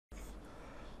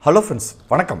Hello friends,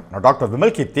 வணக்கம். நான் doctor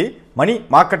Vimal கீர்த்தி. Money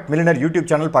market millionaire YouTube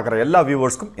channel பார்க்குற எல்லா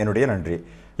வியூவர்ஸ்க்கும் என்னுடைய நன்றி.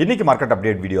 இன்னைக்கு மார்க்கெட்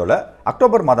அப்டேட் வீடியோவில்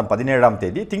அக்டோபர் மாதம் 17ஆம்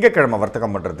தேதி திங்கட்கிழமை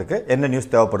வர்த்தகம் பண்ணுறதுக்கு என்ன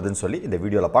நியூஸ் தேவைப்படுதுன்னு சொல்லி இந்த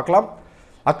வீடியோவில் பார்க்கலாம்.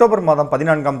 அக்டோபர் மாதம்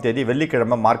 14ஆம் தேதி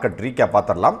வெள்ளிக்கிழமை மார்க்கெட் ரீகேப்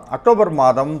பார்த்துடலாம். அக்டோபர்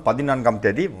மாதம் 14ஆம்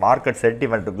தேதி மார்க்கெட்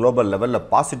சென்டிமெண்ட் குளோபல் லெவலில்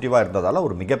பாசிட்டிவாக இருந்ததால்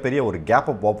ஒரு மிகப்பெரிய ஒரு கேப்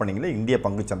அப் ஓப்பனிங்கில் இந்திய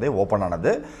பங்குச்சந்தை ஓப்பன்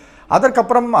ஆனது.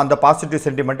 அதற்கப்புறம் அந்த பாசிட்டிவ்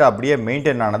சென்டிமெண்ட் அப்படியே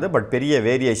மெயின்டைன் ஆனது. பட் பெரிய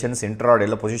வேரியேஷன்ஸ்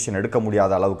இன்ட்ராடேல பொசிஷன் எடுக்க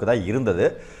முடியாத அளவுக்கு தான் இருந்தது.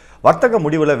 வர்த்தக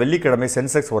முடிவில் வெள்ளிக்கிழமை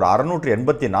சென்செக்ஸ் ஒரு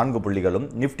 684 புள்ளிகளும்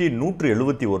நிஃப்டி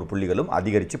 171 புள்ளிகளும்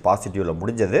அதிகரித்து பாசிட்டிவில்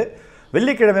முடிஞ்சது.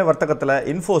 வெள்ளிக்கிழமை வர்த்தகத்தில்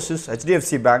Infosys,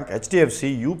 HDFC bank, HDFC,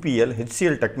 UPL,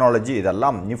 HCL technology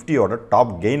இதெல்லாம் நிஃப்டியோட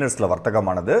top கெய்னர்ஸில்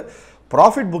வர்த்தகமானது.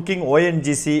 Profit booking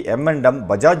ONGC, M&M,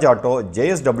 Bajaj auto,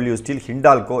 JSW steel,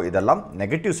 Hindalco இதெல்லாம்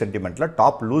நெகட்டிவ் சென்டிமெண்ட்டில்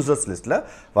டாப் லூசர்ஸ் லிஸ்ட்டில்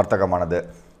வர்த்தகமானது.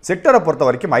 செக்டரை பொறுத்த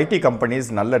வரைக்கும் ஐடி கம்பெனிஸ்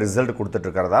நல்ல ரிசல்ட் கொடுத்துட்டு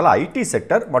இருக்கிறதால ஐடி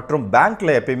செக்டர் மற்றும்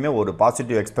பேங்க்கில் எப்பயுமே ஒரு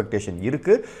பாசிட்டிவ் எக்ஸ்பெக்டேஷன்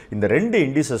இருக்குது. இந்த ரெண்டு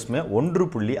இண்டிசஸுமே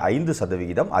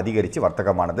 1.5% அதிகரித்து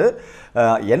வர்த்தகமானது.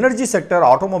 Energy sector,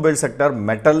 automobile sector,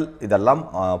 metal இதெல்லாம்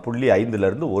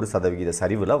 0.5% 1%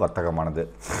 சரிவில் வர்த்தகமானது.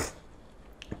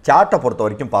 சார்ட்டை பொறுத்த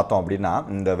வரைக்கும் பார்த்தோம் அப்படின்னா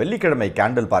இந்த வெள்ளிக்கிழமை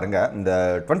கேண்டில் பாருங்கள், இந்த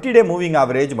 20-டே மூவிங்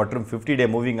ஆவரேஜ் மற்றும் 50-டே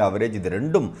மூவிங் ஆவரேஜ் இது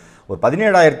ரெண்டும் ஒரு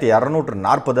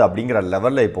 17,240 அப்படிங்கிற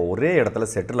லெவலில் இப்போ ஒரே இடத்துல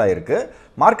செட்டில் ஆகிருக்கு.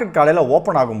 மார்க்கெட் காலையில்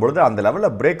ஓப்பன் ஆகும்பொழுது அந்த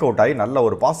லெவலில் பிரேக் அவுட் ஆகி நல்ல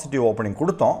ஒரு பாசிட்டிவ் ஓப்பனிங்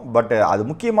கொடுத்தோம். பட் அது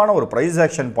முக்கியமான ஒரு ப்ரைஸ்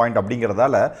ஆக்ஷன் பாயிண்ட்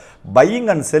அப்படிங்கிறதால பையிங்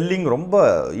அண்ட் செல்லிங் ரொம்ப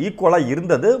ஈக்குவலாக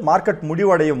இருந்தது. மார்க்கெட்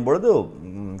முடிவடையும் பொழுது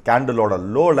கேண்டிலோட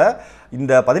லோவில்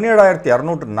இந்த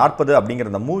 17,240 அப்படிங்கிற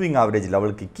இந்த மூவிங் ஆவரேஜ்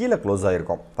லெவலுக்கு கீழே க்ளோஸ்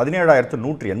ஆகிருக்கும்.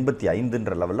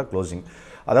 17,185 லெவலில் க்ளோசிங்.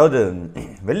 அதாவது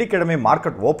வெள்ளிக்கிழமை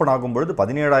மார்க்கெட் ஓப்பன் ஆகும்பொழுது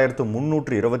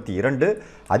 17,322,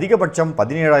 அதிகபட்சம்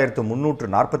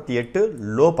 17,348,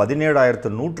 லோ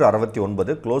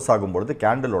 17,169, க்ளோஸ் ஆகும்பொழுது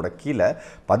கேண்டிலோட கீழே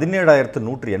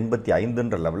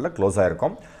 17,185 லெவலில் க்ளோஸ்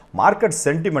ஆகிருக்கும். மார்க்கெட்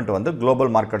சென்டிமெண்ட் வந்து குளோபல்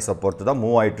மார்க்கெட்ஸை பொறுத்து தான்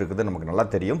மூவ் ஆகிட்டு இருக்குது, நமக்கு நல்லா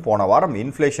தெரியும். போன வாரம்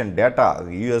இன்ஃப்ளேஷன் டேட்டா,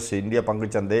 US, இந்திய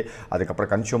பங்குச்சந்தை,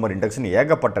 அதுக்கப்புறம் கன்சியூமர் இண்டெக்ஸ்னு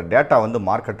ஏகப்பட்ட டேட்டா வந்து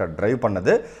மார்க்கெட்டை ட்ரைவ்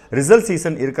பண்ணது. ரிசல்ட்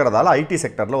சீசன் இருக்கிறதால ஐடி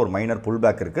செக்டரில் ஒரு மைனர் புல்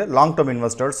பேக் இருக்குது. Long term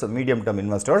investors, medium term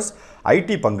investors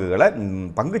ID பங்குகளை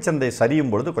பங்குச்சந்தை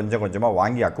சரியும் பொழுது கொஞ்சம் கொஞ்சமாக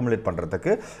வாங்கி அக்குமுலேட்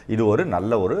பண்ணுறதுக்கு இது ஒரு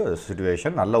நல்ல ஒரு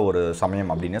சிச்சுவேஷன், நல்ல ஒரு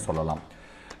சமயம் அப்படின்னே சொல்லலாம்.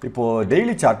 இப்போது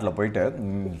டெய்லி சார்ட்டில் போயிட்டு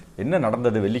என்ன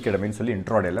நடந்தது வெள்ளிக்கிழமைன்னு சொல்லி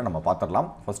இன்ட்ராடேல நம்ம பார்த்துடலாம்.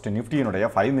 ஃபஸ்ட்டு நிஃப்டியினுடைய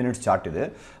 5 மினிட்ஸ் சார்ட் இது.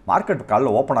 மார்க்கெட்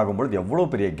காலையில் ஓப்பன் ஆகும்பொழுது எவ்வளோ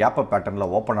பெரிய கேப் அப்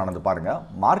பேட்டர்னில் ஓப்பன் ஆனது பாருங்கள்.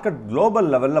 மார்க்கெட் குளோபல்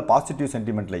லெவலில் பாசிட்டிவ்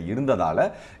சென்டிமெண்ட்டில் இருந்ததால்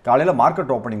காலையில்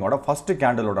market ஓப்பனிங்கோட first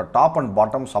கேண்டிலோட top and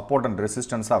bottom support and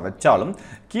ரெசிஸ்டன்ஸாக வச்சாலும்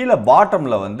கீழே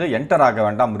பாட்டமில் வந்து என்டர் ஆக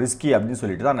வேண்டாம், ரிஸ்கி அப்படின்னு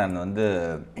சொல்லிட்டு தான் நான் வந்து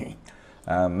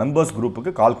மெம்பர்ஸ்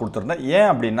குரூப்புக்கு கால் கொடுத்துருந்தேன். ஏன்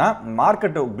அப்படின்னா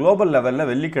மார்க்கெட்டு குளோபல் லெவலில்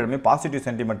வெள்ளிக்கிழமை பாசிட்டிவ்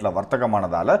சென்டிமெண்ட்டில்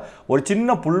வர்த்தகமானதால் ஒரு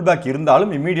சின்ன புல் பேக்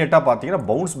இருந்தாலும் இமீடியட்டாக பார்த்தீங்கன்னா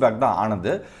பவுன்ஸ் பேக் தான்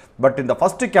ஆனது. பட் இந்த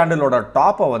ஃபஸ்ட்டு கேண்டிலோட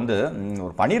டாப்பை வந்து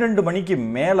ஒரு 12 மணிக்கு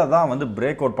மேலே தான் வந்து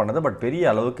பிரேக் அவுட் பண்ணது. பட்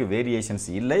பெரிய அளவுக்கு வேரியேஷன்ஸ்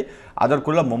இல்லை,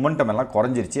 அதற்குள்ள மொமெண்டம் எல்லாம்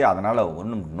குறைஞ்சிருச்சு. அதனால்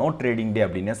ஒன்றும் நோ ட்ரேடிங் டே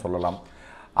அப்படின்னே சொல்லலாம்.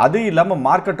 அது இல்லாமல்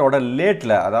மார்க்கெட்டோட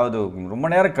லேட்டில், அதாவது ரொம்ப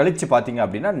நேரம் கழித்து பார்த்தீங்க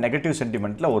அப்படின்னா நெகட்டிவ்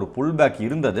சென்டிமெண்ட்டில் ஒரு புல் பேக்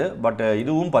இருந்தது. பட்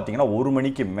இதுவும் பார்த்தீங்கன்னா 1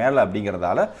 மணிக்கு மேலே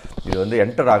அப்படிங்கிறதால இது வந்து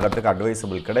என்டர் ஆகிறதுக்கு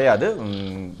அட்வைசபிள் கிடையாது.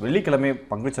 வெள்ளிக்கிழமை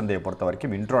பங்குச்சந்தையை பொறுத்த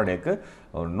வரைக்கும் இன்ட்ராடேக்கு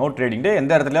நோ ட்ரேடிங் டே.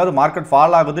 எந்த இடத்துலையாவது மார்க்கெட்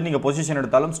ஃபால் ஆகுது, நீங்கள் பொசிஷன்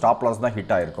எடுத்தாலும் ஸ்டாப் லாஸ் தான்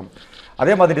ஹிட் ஆகிருக்கும்.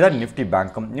 அதே மாதிரி தான் நிஃப்டி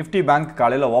பேங்க்கும். நிஃப்டி பேங்க்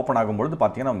காலையில் ஓப்பன் ஆகும்பொழுது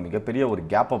பார்த்தீங்கன்னா மிகப்பெரிய ஒரு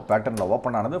கேப் அப் பேட்டர்னில்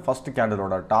ஓப்பன் ஆனது. ஃபஸ்ட்டு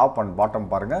கேண்டிலோட டாப் அண்ட்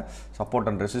பாட்டம் பாருங்கள், சப்போர்ட்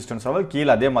அண்ட் ரெசிஸ்டன்ஸ் லெவல்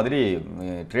கீழே. அதே மாதிரி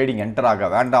ட்ரேடிங் என்டர் ஆக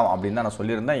வேண்டாம் அப்படின்னு தான் நான்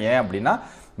சொல்லியிருந்தேன். ஏன் அப்படின்னா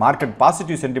மார்க்கெட்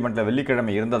பாசிட்டிவ் சென்டிமெண்ட்டில்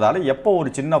வெள்ளிக்கிழமை இருந்ததால் எப்போ ஒரு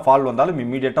சின்ன ஃபால் வந்தாலும்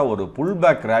இமீடியட்டாக ஒரு புல்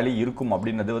பேக் ரேலி இருக்கும்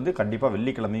அப்படின்றது வந்து கண்டிப்பாக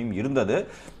வெள்ளிக்கிழமையும் இருந்தது.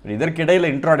 இதற்கிடையில்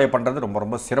இன்ட்ராடே பண்ணுறது ரொம்ப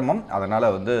ரொம்ப சிரமம். அதனால்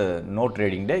வந்து நோ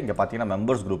ட்ரேடிங் டே. இங்கே பார்த்தீங்கன்னா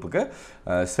மெம்பர்ஸ் குரூப்புக்கு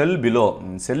செல் பிலோ,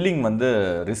 செல்லிங் வந்து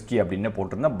ரிஸ்கி அப்படின்னு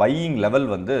போட்டிருந்தேன். பையிங் லெவல்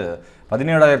வந்து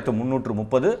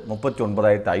 17,330,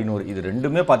 39,500 இது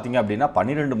ரெண்டுமே பார்த்தீங்க அப்படின்னா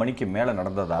 12 மணிக்கு மேலே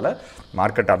நடந்ததால்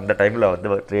மார்க்கெட் அந்த டைமில் வந்து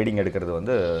ட்ரேடிங் எடுக்கிறது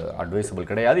வந்து அட்வைசபிள்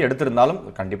கிடையாது. எடுத்திருந்தாலும்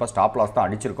கண்டிப்பாக ஸ்டாப் லாஸ் தான்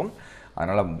அடிச்சிருக்கும்.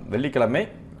 அதனால் வெள்ளிக்கிழமை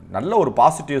நல்ல ஒரு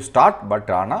பாசிட்டிவ் ஸ்டார்ட்.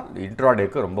 பட் ஆனால்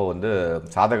இன்ட்ராடேக்கு ரொம்ப வந்து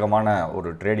சாதகமான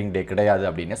ஒரு ட்ரேடிங் டே கிடையாது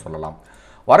அப்படின்னே சொல்லலாம்.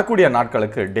 வரக்கூடிய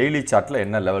நாட்களுக்கு டெய்லி சார்ட்டில்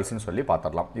என்ன லெவல்ஸ்னு சொல்லி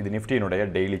பார்த்துடலாம். இது நிஃப்டியினுடைய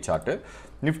டெய்லி சார்ட்டு.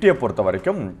 நிஃப்டியை பொறுத்த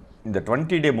வரைக்கும் இந்த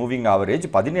 20-டே மூவிங் ஆவரேஜ்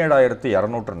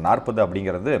 17,240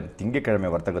 அப்படிங்கிறது திங்கட்கிழமை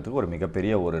வர்த்தகத்துக்கு ஒரு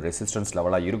மிகப்பெரிய ஒரு ரெசிஸ்டன்ஸ்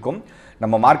லெவலாக இருக்கும்.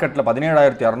 நம்ம மார்க்கெட்டில்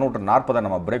 17,240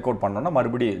 நம்ம பிரேக் அவுட் பண்ணோம்னா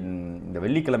மறுபடியும் இந்த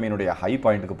வெள்ளிக்கிழமையினுடைய ஹை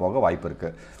பாயிண்ட்டுக்கு போக வாய்ப்பு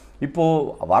இருக்குது.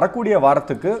 இப்போது வரக்கூடிய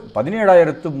வாரத்துக்கு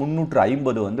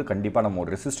 17,350 வந்து கண்டிப்பாக நம்ம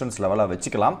ஒரு ரெசிஸ்டன்ஸ் லெவலாக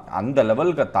வச்சுக்கலாம். அந்த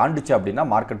லெவலுக்கு தாண்டிச்சு அப்படின்னா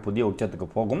மார்க்கெட் புதிய உச்சத்துக்கு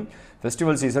போகும்.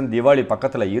 ஃபெஸ்டிவல் சீசன், தீபாவளி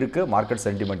பக்கத்தில் இருக்குது. மார்க்கெட்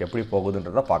சென்டிமெண்ட் எப்படி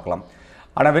போகுதுன்றதை பார்க்கலாம்.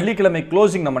 ஆனால் வெள்ளிக்கிழமை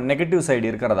க்ளோசிங் நம்ம நெகட்டிவ் சைடு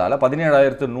இருக்கிறதால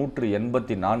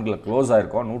 17,184 க்ளோஸ்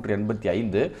ஆயிருக்கும்,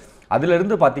 185.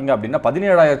 அதிலிருந்து பார்த்தீங்க அப்படின்னா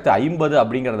 17,050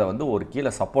 அப்படிங்கிறத வந்து ஒரு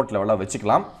கீழே சப்போர்ட் லெவலாக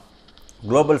வச்சுக்கலாம்.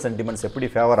 குளோபல் சென்டிமெண்ட்ஸ் எப்படி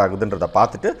ஃபேவர் ஆகுதுன்றதை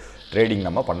பார்த்துட்டு ட்ரேடிங்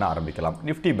நம்ம பண்ண ஆரம்பிக்கலாம்.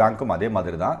 நிஃப்டி பேங்க்கும் அதே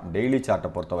மாதிரி தான். டெய்லி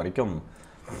சார்ட்டை பொறுத்த வரைக்கும்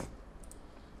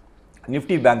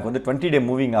நிஃப்டி பேங்க் வந்து 20 டே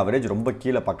மூவிங் ஆவரேஜ் ரொம்ப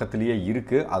கீழே பக்கத்துலேயே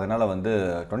இருக்குது. அதனால் வந்து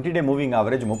 20 டே மூவிங்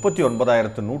ஆவரேஜ்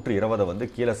 39,120 வந்து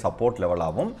கீழே சப்போர்ட்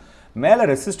லெவலாகவும், மேலே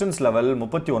ரெசிஸ்டன்ஸ் லெவல்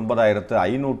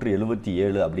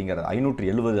 39,577 அப்படிங்கிற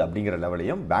 570 அப்படிங்கிற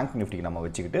லெவலையும் பேங்க் நிஃப்டிக்கு நம்ம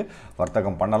வச்சுக்கிட்டு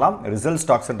வர்த்தகம் பண்ணலாம். ரிசல்ட்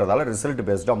ஸ்டாக்ஸ்ன்றதால ரிசல்ட்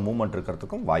பேஸ்டாக மூவ்மெண்ட்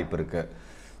இருக்கிறதுக்கும் வாய்ப்பு இருக்குது.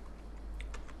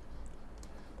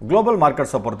 குளோபல்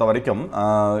மார்க்கெட்ஸை பொறுத்த வரைக்கும்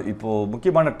இப்போது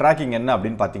முக்கியமான ட்ராக்கிங் என்ன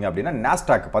அப்படின்னு பார்த்தீங்க அப்படின்னா,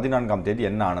 நாஸ்டாக் 14ஆம் தேதி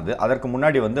என்ன ஆனது. அதற்கு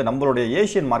முன்னாடி வந்து நம்மளுடைய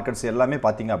ஏஷியன் மார்க்கெட்ஸ் எல்லாமே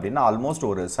பார்த்தீங்க அப்படின்னா ஆல்மோஸ்ட்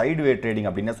ஒரு சைட்வே ட்ரேடிங்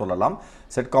அப்படின்னே சொல்லலாம்.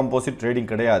 செட் காம்போசிட்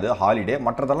ட்ரேடிங் கிடையாது, ஹாலிடே.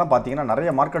 மற்றதெல்லாம் பார்த்தீங்கன்னா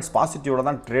நிறைய மார்க்கெட்ஸ் பாசிட்டிவோட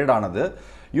தான் ட்ரேட் ஆனது.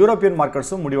 யூரோப்பியன்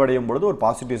மார்க்கெட்ஸும் முடிவடையும் பொழுது ஒரு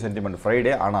பாசிட்டிவ் சென்டிமெண்ட்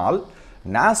ஃப்ரைடே. ஆனால்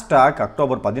நாஸ்டாக்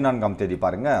அக்டோபர் 14ஆம் தேதி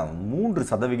பாருங்கள்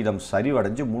 3%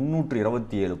 சரிவடைஞ்சு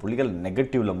 327 புள்ளிகள்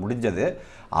நெகட்டிவில் முடிஞ்சது.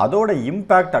 அதோட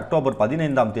இம்பேக்ட் அக்டோபர்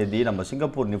 15ஆம் தேதி நம்ம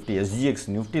சிங்கப்பூர் நிஃப்டி SGX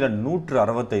நிஃப்டியில்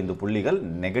 165 புள்ளிகள்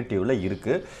நெகட்டிவில்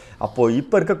இருக்குது. அப்போது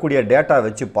இப்போ இருக்கக்கூடிய டேட்டா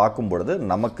வச்சு பார்க்கும் பொழுது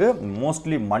நமக்கு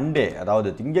மோஸ்ட்லி மண்டே,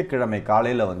 அதாவது திங்கட்கிழமை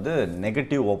காலையில் வந்து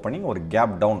நெகட்டிவ் ஓப்பனிங், ஒரு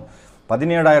கேப் டவுன்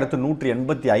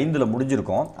 17,185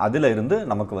 முடிஞ்சிருக்கோம். அதில் இருந்து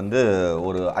நமக்கு வந்து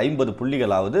ஒரு 50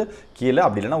 புள்ளிகளாவது கீழே,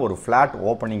 அப்படி இல்லைனா ஒரு ஃப்ளாட்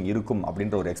ஓப்பனிங் இருக்கும்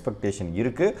அப்படின்ற ஒரு எக்ஸ்பெக்டேஷன்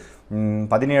இருக்குது.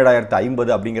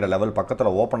 17,050 அப்படிங்கிற லெவல்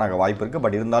பக்கத்தில் ஓப்பன் ஆக வாய்ப்பு இருக்குது.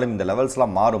 பட் இருந்தாலும் இந்த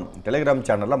லெவல்ஸ்லாம் மாறும். டெலிகிராம்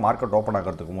சேனலில் மார்க்கெட் ஓப்பன்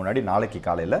ஆகிறதுக்கு முன்னாடி நாளைக்கு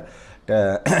காலையில்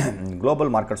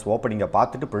குளோபல் மார்க்கெட்ஸ் ஓப்பனிங்கை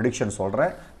பார்த்துட்டு ப்ரெடிக்ஷன்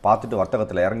சொல்கிறேன். பார்த்துட்டு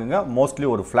வர்த்தகத்தில் இறங்குங்க. மோஸ்ட்லி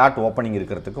ஒரு ஃப்ளாட் ஓப்பனிங்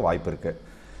இருக்கிறதுக்கு வாய்ப்பு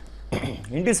இருக்குது.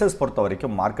 இண்டிசஸ் பொறுத்த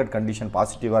வரைக்கும் மார்க்கெட் கண்டிஷன்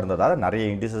பாசிட்டிவாக இருந்ததால் நிறைய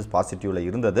இண்டிசஸ் பாசிட்டிவில்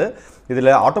இருந்தது.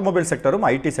 இதில் ஆட்டோமொபைல் செக்டரும்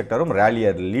ஐடி செக்டரும்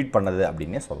ரேலியை லீட் பண்ணது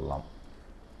அப்படின்னே சொல்லலாம்.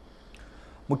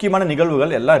 முக்கியமான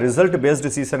நிகழ்வுகள் எல்லாம் result based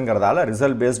சீசனுங்கிறதால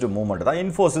result based movement தான்.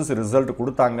 இன்ஃபோசிஸ் ரிசல்ட்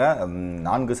கொடுத்தாங்க,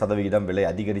 4% விலை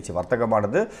அதிகரித்து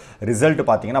வர்த்தகமானது. ரிசல்ட்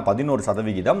பார்த்தீங்கன்னா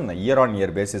 11% இயர் ஆன்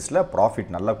இயர் பேசிஸில்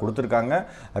ப்ராஃபிட் நல்லா கொடுத்துருக்காங்க.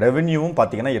 ரெவென்யூவும்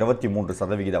பார்த்தீங்கன்னா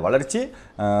 23% வளர்ச்சி.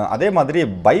 அதே மாதிரி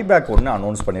பைபேக் ஒன்று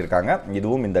அனௌன்ஸ் பண்ணியிருக்காங்க.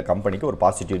 இதுவும் இந்த கம்பெனிக்கு ஒரு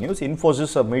positive news.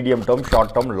 Infosys medium term,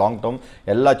 short term, long term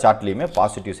எல்லா சார்ட்லேயுமே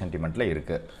பாசிட்டிவ் சென்டிமெண்ட்டில்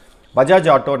இருக்குது. பஜாஜ்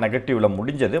ஆட்டோ நெகட்டிவில்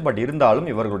முடிஞ்சது. பட் இருந்தாலும்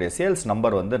இவர்களுடைய சேல்ஸ்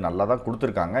நம்பர் வந்து நல்லா தான்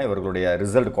கொடுத்துருக்காங்க. இவர்களுடைய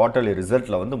ரிசல்ட், குவார்ட்டர்லி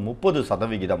ரிசல்ட்டில் வந்து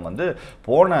 30% வந்து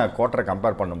போன குவார்ட்டரை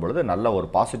கம்பேர் பண்ணும்பொழுது நல்ல ஒரு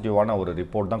பாசிட்டிவான ஒரு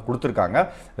ரிப்போர்ட் தான் கொடுத்துருக்காங்க.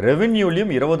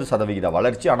 ரெவென்யூலையும் 20%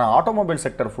 வளர்ச்சி. ஆனால் ஆட்டோமொபைல்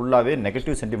செக்டர் ஃபுல்லாகவே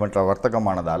நெகட்டிவ் சென்டிமெண்ட்டில்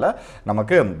வர்த்தகமானதால்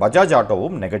நமக்கு பஜாஜ்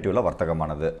ஆட்டோவும் நெகட்டிவில்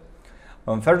வர்த்தகமானது.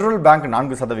 ஃபெடரல் பேங்க்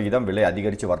 4% விலை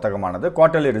அதிகரித்து வர்த்தகமானது.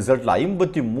 குவார்ட்டர்லி ரிசல்ட்டில்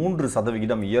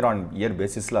 53% இயர் ஆன் இயர்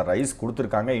பேசிஸில் ரைஸ்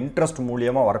கொடுத்துருக்காங்க. இன்ட்ரெஸ்ட்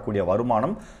மூலியமாக வரக்கூடிய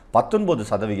வருமானம்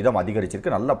 19%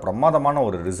 அதிகரிச்சிருக்கு. நல்ல பிரமாதமான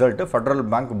ஒரு ரிசல்ட்டு. ஃபெடரல்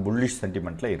பேங்க் புல்லிஷ்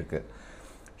சென்டிமெண்ட்டில் இருக்குது.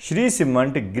 ஸ்ரீ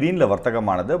சிமெண்ட் கிரீனில்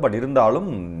வர்த்தகமானது. பட் இருந்தாலும்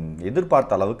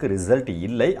எதிர்பார்த்த அளவுக்கு ரிசல்ட்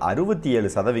இல்லை.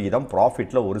 67%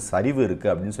 ப்ராஃபிட்டில் ஒரு சரிவு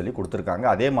இருக்குது அப்படின்னு சொல்லி கொடுத்துருக்காங்க.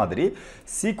 அதே மாதிரி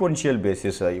sequential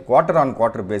basis, quarter on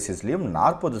quarter பேசிஸ்லேயும்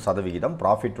 40%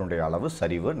 ப்ராஃபிட்டுடைய அளவு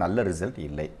சரிவு. நல்ல ரிசல்ட்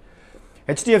இல்லை.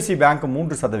 HDFC பேங்க்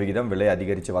 3% விலை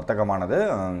அதிகரித்து வர்த்தகமானது.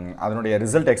 அதனுடைய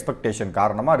ரிசல்ட் எக்ஸ்பெக்டேஷன்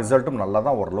காரணமாக ரிசல்ட்டும் நல்லா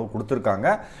தான் ஓரளவு கொடுத்துருக்காங்க.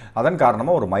 அதன்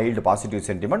காரணமாக ஒரு மைல்டு பாசிட்டிவ்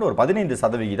சென்டிமெண்ட். ஒரு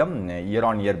 15% இயர்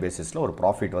ஆன் இயர் பேசிஸில் ஒரு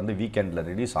ப்ராஃபிட் வந்து வீக்கெண்டில்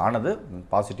ரிலீஸ் ஆனது.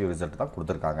 பாசிட்டிவ் ரிசல்ட் தான்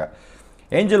கொடுத்துருக்காங்க.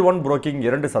 ஏஞ்சல் ஒன் புரோக்கிங்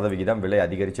 2% விலை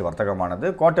அதிகரித்து வர்த்தகமானது.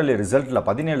 குவார்ட்டர்லி ரிசல்ட்டில்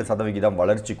 17%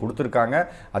 வளர்ச்சி கொடுத்துருக்காங்க.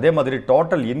 அதே மாதிரி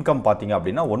டோட்டல் இன்கம் பார்த்தீங்க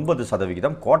அப்படின்னா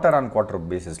 9% குவார்ட்டர் ஆன் குவார்ட்டர்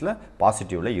பேசிஸில்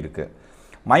பாசிட்டிவில் இருக்குது.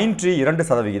 மைண்ட்ரி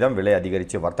 2% விலை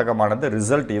அதிகரித்து வர்த்தகமானது.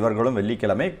 ரிசல்ட் இவர்களும்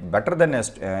வெள்ளிக்கிழமை பெட்டர் தென்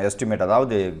எஸ்டிமேட்,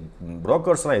 அதாவது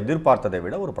புரோக்கர்ஸ்லாம் எதிர்பார்த்ததை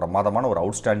விட ஒரு பிரமாதமான ஒரு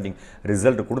அவுட்ஸ்டாண்டிங்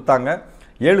ரிசல்ட் கொடுத்தாங்க.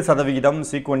 7%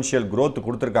 சீக்வென்ஷியல் growth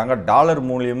கொடுத்துருக்காங்க. டாலர்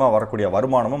மூலியமாக வரக்கூடிய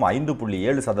வருமானமும்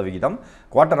 5.7%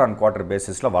 குவார்ட்டர் ஆன் குவார்ட்டர்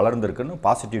பேசிஸில் வளர்ந்துருக்குன்னு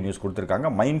பாசிட்டிவ் நியூஸ்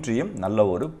கொடுத்துருக்காங்க. மைண்ட்ரியும் நல்ல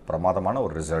ஒரு பிரமாதமான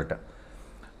ஒரு result.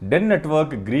 Ten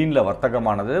network கிரீனில்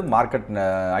வர்த்தகமானது. Market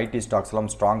ID ஸ்டாக்ஸ்லாம்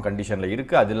strong கண்டிஷனில்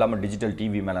இருக்குது. அது இல்லாமல் டிஜிட்டல்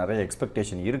டிவி மேலே நிறைய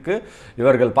எக்ஸ்பெக்டேஷன் இருக்குது.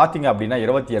 இவர்கள் பார்த்தீங்க அப்படின்னா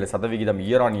 27%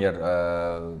 இயர் ஆன் இயர்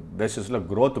பேசிஸில்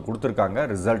growth கொடுத்துருக்காங்க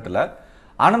ரிசல்ட்டில்.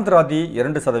 ஆனந்த்ராதி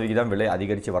 2% விலை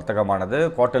அதிகரித்து வர்த்தகமானது.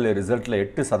 குவார்ட்டர்லி ரிசல்ட்டில்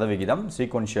 8%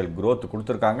 சீக்வென்ஷியல் growth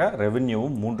கொடுத்துருக்காங்க.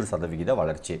 ரெவென்யூவும் 3%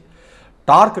 வளர்ச்சி.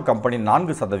 டார்க் கம்பெனி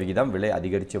 4% விலை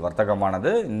அதிகரித்து வர்த்தகமானது.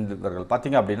 இவர்கள்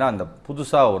பார்த்தீங்க அப்படின்னா அந்த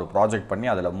புதுசாக ஒரு ப்ராஜெக்ட் பண்ணி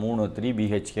அதில் 3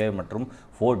 BHK மற்றும்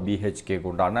 4 BHKக்கு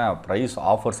உண்டான ப்ரைஸ்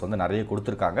ஆஃபர்ஸ் வந்து நிறைய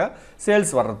கொடுத்துருக்காங்க.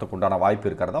 சேல்ஸ் வர்றதுக்கு உண்டான வாய்ப்பு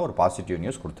இருக்கிறதா ஒரு பாசிட்டிவ்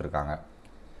நியூஸ் கொடுத்துருக்காங்க.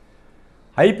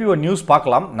 ஐபிஓ நியூஸ்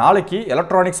பார்க்கலாம். நாளைக்கு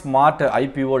எலக்ட்ரானிக் ஸ்மார்ட்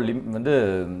ஐபிஓ வந்து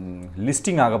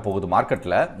லிஸ்டிங் ஆக போகுது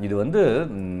மார்க்கெட்டில். இது வந்து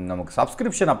நமக்கு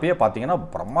சப்ஸ்கிரிப்ஷன் அப்பயே பார்த்தீங்கன்னா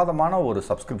பிரமாதமான ஒரு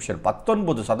சப்ஸ்கிரிப்ஷன்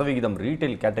 19%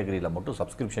 ரீட்டைல் கேட்டகரியில் மட்டும்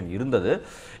சப்ஸ்கிரிப்ஷன் இருந்தது.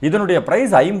 இதனுடைய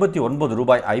ப்ரைஸ் 59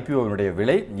 ரூபாய் ஐபிஓவினுடைய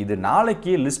விலை. இது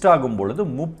நாளைக்கு லிஸ்ட் ஆகும் பொழுது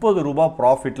 30 ரூபாய்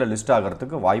ப்ராஃபிட்டில் லிஸ்ட்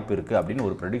ஆகிறதுக்கு வாய்ப்பு இருக்குது அப்படின்னு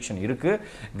ஒரு ப்ரெடிக்ஷன் இருக்குது.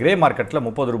 கிரே மார்க்கெட்டில்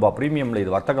 30 ரூபாய் ப்ரீமியமில்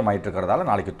இது வர்த்தகம் ஆகிட்டு இருக்கிறதால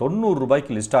நாளைக்கு 90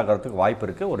 ரூபாய்க்கு லிஸ்ட் ஆகிறதுக்கு வாய்ப்பு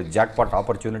இருக்குது. ஒரு ஜாக்பாட்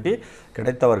ஆப்பர்ச்சுனிட்டி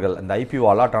கிடைத்தவர்கள், இந்த ஐபிஓ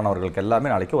அலாட் ஆனவர்களுக்கு எல்லாமே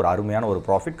நாளைக்கு ஒரு அருமையான ஒரு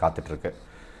ப்ராஃபிட் காத்துட்ருக்கு.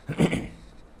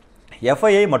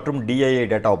 எஃப்ஐஐ மற்றும் டிஐஐ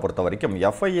டேட்டாவை பொறுத்த வரைக்கும்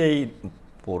எஃப்ஐஐ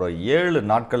ஒரு 7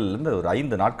 நாட்கள்லேருந்து ஒரு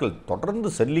 5 நாட்கள் தொடர்ந்து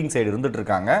செல்லிங் சைடு இருந்துட்டு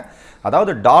இருக்காங்க.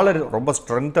 அதாவது டாலர் ரொம்ப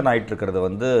ஸ்ட்ரென்தன் ஆகிட்டு இருக்கிறது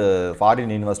வந்து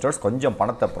ஃபாரின் இன்வெஸ்டர்ஸ் கொஞ்சம்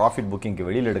பணத்தை ப்ராஃபிட் புக்கிங்க்கு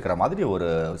வெளியில் எடுக்கிற மாதிரி ஒரு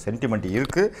சென்டிமெண்ட்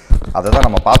இருக்குது. அதை தான்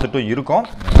நம்ம பார்த்துட்டும் இருக்கோம்.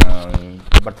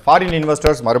 பட் ஃபாரின்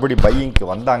இன்வெஸ்டர்ஸ் மறுபடி பையிங்க்கு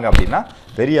வந்தாங்க அப்படின்னா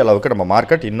பெரிய அளவுக்கு நம்ம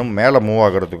மார்க்கெட் இன்னும் மேலே மூவ்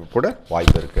ஆகிறதுக்கு கூட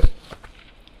வாய்ப்பு இருக்குது.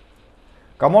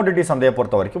 கமோடிட்டி சந்தையை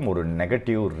பொறுத்த வரைக்கும் ஒரு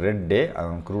negative red day.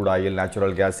 Crude oil,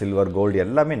 natural gas, silver, gold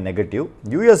எல்லாமே நெகட்டிவ்.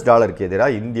 யூஎஸ் டாலருக்கு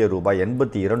எதிராக இந்திய ரூபாய்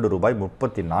 82 ரூபாய்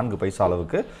 34 பைசா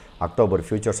அளவுக்கு அக்டோபர்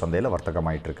ஃபியூச்சர் சந்தையில்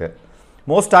வர்த்தகமாயிட்டிருக்கு.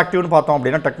 மோஸ்ட் ஆக்டிவ்னு பார்த்தோம்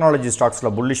அப்படின்னா டெக்னாலஜி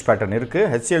ஸ்டாக்ஸில் புல்லிஷ் பேட்டர்ன் இருக்குது.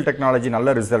 ஹெச்சிஎல் டெக்னாலஜி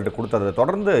நல்ல ரிசல்ட் கொடுத்ததை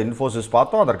தொடர்ந்து இன்ஃபோசிஸ்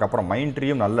பார்த்தோம். அதற்கப்புறம்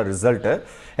மைண்ட்ரியும் நல்ல result.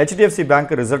 HDFC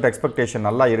bank result expectation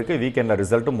நல்லா இருக்குது. வீக்கெண்டில்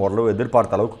ரிசல்ட்டும் ஓரளவு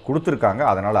எதிர்பார்த்த அளவுக்கு கொடுத்துருக்காங்க.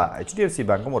 அதனால் ஹெச்டிஎஃப்சி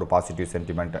பேங்க்கும் ஒரு பாசிட்டிவ்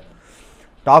சென்டிமெண்ட்.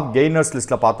 டாப் கெய்னர்ஸ்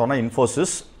லிஸ்ட்டில் பார்த்தோன்னா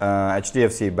இன்ஃபோசிஸ்,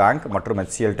 ஹெச்டிஎஃப்சி பேங்க் மற்றும்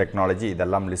ஹெச்சிஎல் டெக்னாலஜி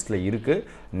இதெல்லாம் லிஸ்ட்டில் இருக்குது.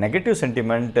 Negative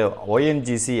sentiment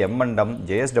ONGC, momentum,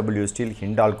 JSW steel,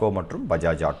 Hindalco மற்றும்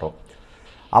பஜாஜ் ஆட்டோ.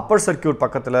 அப்பர் சர்க்கியூட்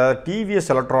பக்கத்தில்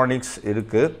டிவிஎஸ் எலக்ட்ரானிக்ஸ்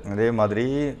இருக்குது. அதே மாதிரி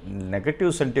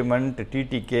negative sentiment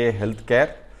TTK health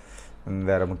care,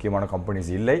 வேறு முக்கியமான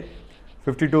கம்பெனிஸ் இல்லை.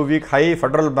 52 வீக் ஹை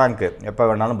ஃபெடரல் பேங்க் எப்போ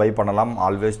வேணாலும் பை பண்ணலாம்.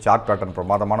 ஆல்வேஸ் சார்ட் பேட்டர்ன்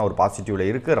பிரமாதமான ஒரு பாசிட்டிவில்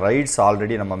இருக்குது. ரைட்ஸ்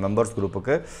ஆல்ரெடி நம்ம மெம்பர்ஸ்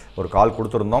குரூப்புக்கு ஒரு கால்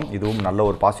கொடுத்துருந்தோம். இதுவும் நல்ல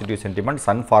ஒரு பாசிட்டிவ் சென்டிமெண்ட்.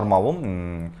 சன் ஃபார்மாவும்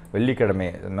வெள்ளிக்கிழமை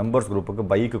மெம்பர்ஸ் குரூப்புக்கு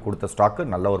பைக்கு கொடுத்த ஸ்டாக்கு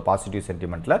நல்ல ஒரு பாசிட்டிவ்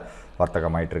சென்டிமெண்ட்டில்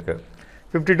வர்த்தகமாயிட்டிருக்கு.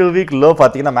 52 வீக் லோ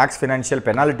பார்த்தீங்கன்னா மேக்ஸ் ஃபினான்ஷியல்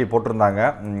பெனால்ட்டி போட்டிருந்தாங்க.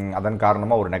 அதன்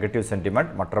காரணமாக ஒரு நெகட்டிவ்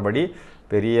சென்டிமெண்ட். மற்றபடி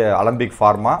பெரிய அலம்பிக்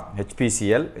ஃபார்மா,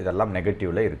 ஹெச்பிசிஎல் இதெல்லாம்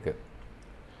நெகட்டிவில் இருக்குது.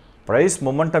 ப்ரைஸ்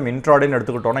மொமெண்டம் இன்ட்ராடேன்னு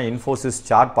எடுத்துக்கிட்டோன்னா இன்ஃபோசிஸ்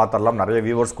சார்ட் பார்த்துடலாம். நிறைய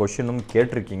வியூவர்ஸ் கொஷினும்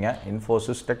கேட்டிருக்கீங்க.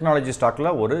 இன்ஃபோசிஸ் டெக்னாலஜி ஸ்டாக்கில்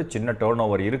ஒரு சின்ன டேர்ன்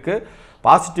ஓவர் இருக்குது.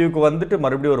 பாசிட்டிவ்க்கு வந்துட்டு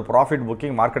மறுபடியும் ஒரு ப்ராஃபிட்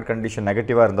புக்கிங், மார்க்கெட் கண்டிஷன்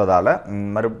நெகட்டிவாக இருந்ததால்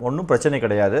ஒன்றும் பிரச்சனை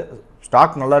கிடையாது.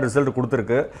 ஸ்டாக் நல்லா ரிசல்ட்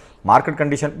கொடுத்துருக்கு. மார்க்கெட்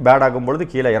கண்டிஷன் பேட் ஆகும்பொழுது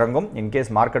கீழே இறங்கும்.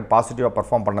 இன்கேஸ் மார்க்கெட் பாசிட்டிவாக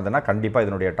பர்ஃபார்ம் பண்ணதுன்னா கண்டிப்பாக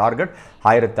இதனுடைய டார்கெட்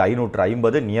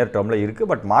 1550 நியர் டேர்மில் இருக்குது.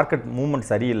 பட் மார்க்கெட் மூவ்மெண்ட்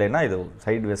சரியில்லைன்னா இது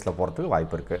சைட் வேஸில் போகிறதுக்கு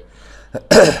வாய்ப்பு இருக்குது.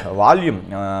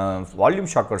 Volume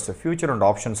ஷாக்கர்ஸ் future and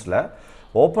ஆப்ஷன்ஸில்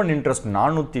open interest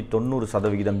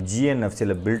 490%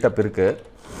 ஜிஎன்எஃப்சியில் build up இருக்குது.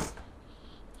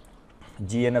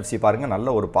 ஜிஎன்எஃப்சி பாருங்கள் நல்ல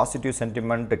ஒரு பாசிட்டிவ்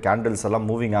சென்டிமெண்ட். கேண்டில்ஸ் எல்லாம்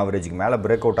மூவிங் ஆவரேஜுக்கு மேலே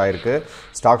பிரேக் அவுட் ஆகிருக்கு.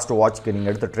 ஸ்டாக்ஸ் டு வாட்ச்க்கு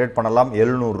நீங்கள் எடுத்து ட்ரேட் பண்ணலாம்.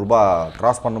 700 ரூபாய்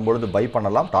கிராஸ் பண்ணும்பொழுது பை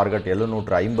பண்ணலாம். டார்கெட்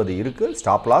 750 இருக்குது.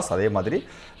 ஸ்டாப் லாஸ் அதே மாதிரி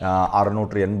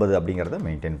 680 அப்படிங்கிறத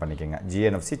மெயின்டைன் பண்ணிக்கோங்க.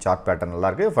 ஜிஎன்எஃப்சி சார்ட் பேட்டர்ன்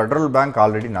நல்லாயிருக்கு. ஃபெடரல் பேங்க்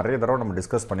ஆல்ரெடி நிறைய தடவை நம்ம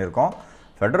டிஸ்கஸ் பண்ணியிருக்கோம்.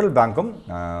 ஃபெடரல் பேங்க்கும்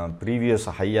ப்ரீவியஸ்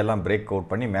ஹையெல்லாம் பிரேக் அவுட்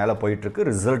பண்ணி மேலே போயிட்டுருக்கு.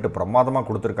 ரிசல்ட் பிரமாதமாக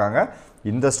கொடுத்துருக்காங்க.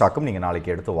 இந்த ஸ்டாக்கும் நீங்கள்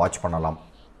நாளைக்கு எடுத்து வாட்ச் பண்ணலாம்.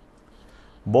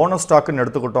 போனஸ் ஸ்டாக்குன்னு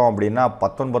எடுத்துக்கிட்டோம் அப்படின்னா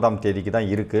 19ஆம் தேதிக்கு தான்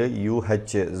இருக்குது.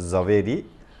 யூஹெச் ஜவேரி.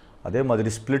 அதே மாதிரி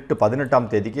ஸ்பிளிட் 18ஆம்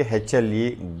தேதிக்கு ஹெச்எல்இ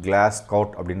கிளாஸ்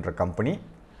கவுட் அப்படின்ற கம்பெனி.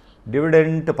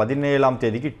 டிவிடெண்ட் 17ஆம்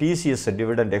தேதிக்கு TCS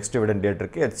dividend X dividend date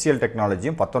இருக்குது. ஹெச்சிஎல்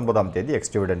டெக்னாலஜியும் 19ஆம் தேதி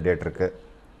எக்ஸ் டிவிடெண்ட் டேட் இருக்குது.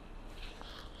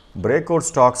 பிரேக் அவுட்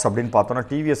ஸ்டாக்ஸ் அப்படின்னு பார்த்தோன்னா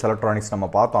டிவிஎஸ் எலக்ட்ரானிக்ஸ் நம்ம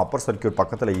பார்த்தோம். அப்பர் சர்க்கியூட்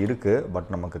பக்கத்தில் இருக்குது.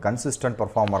 பட் நமக்கு கன்சிஸ்டன்ட்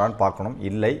பர்ஃபார்மரான்னு பார்க்கணும்.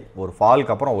 இல்லை, ஒரு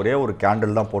ஃபாலுக்கு அப்புறம் ஒரே ஒரு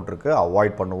கேண்டில் தான் போட்டிருக்கு.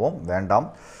 அவாய்ட் பண்ணுவோம், வேண்டாம்.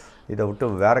 இதை விட்டு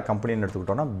வேறு கம்பெனின்னு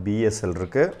எடுத்துக்கிட்டோன்னா பிஎஸ்எல்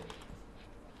இருக்குது.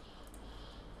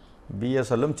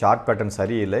 பிஎஸ்எல்லும் சார்ட் பேட்டர்ன்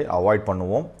சரியில்லை, அவாய்ட்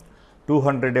பண்ணுவோம்.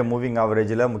 200 மூவிங்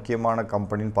ஆவரேஜில் முக்கியமான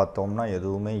கம்பெனின்னு பார்த்தோம்னா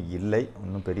எதுவுமே இல்லை.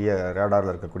 இன்னும் பெரிய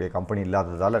ரேடாரில் இருக்கக்கூடிய கம்பெனி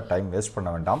இல்லாததால் டைம் வேஸ்ட் பண்ண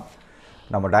வேண்டாம்.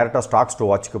 நம்ம டைரெக்டாக ஸ்டாக்ஸ் டு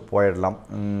வாட்ச்க்கு போயிடலாம்.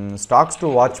 ஸ்டாக்ஸ் டு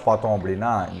வாட்ச் பார்த்தோம் அப்படின்னா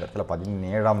இந்த இடத்துல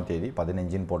 17ஆம் தேதி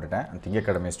 15ன்னு போட்டுட்டேன்.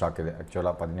 திங்கட்கிழமை ஸ்டாக் இது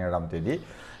ஆக்சுவலாக 17ஆம் தேதி.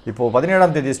 இப்போது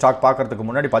 17ஆம் தேதி ஸ்டாக் பார்க்குறதுக்கு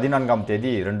முன்னாடி 14ஆம்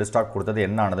தேதி 2 ஸ்டாக் கொடுத்தது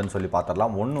என்ன ஆனதுன்னு சொல்லி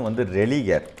பார்த்துடலாம். ஒன்று வந்து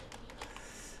ரெலிகேர்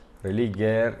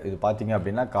இது பார்த்திங்க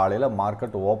அப்படின்னா காலையில்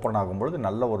மார்க்கெட் ஓப்பன் ஆகும்பொழுது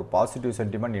நல்ல ஒரு பாசிட்டிவ்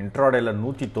சென்டிமெண்ட். இன்ட்ராடேயில்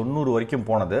 190 வரைக்கும்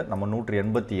போனது. நம்ம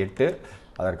 188.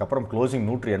 அதற்கப்புறம் க்ளோசிங்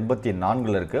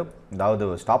 184 இருக்குது. அதாவது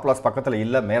ஸ்டாப் லாஸ் பக்கத்தில்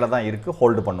இல்லை, மேலே தான் இருக்குது.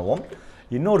 ஹோல்டு பண்ணுவோம்.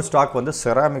 இன்னொரு ஸ்டாக் வந்து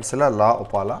செராமிக்ஸில் லா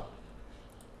ஒப்பாலா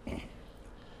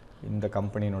இந்த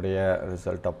கம்பெனியினுடைய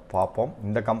ரிசல்ட்டை பார்ப்போம்.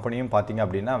 இந்த கம்பெனியும் பார்த்தீங்க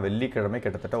அப்படின்னா வெள்ளிக்கிழமை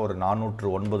கிட்டத்தட்ட ஒரு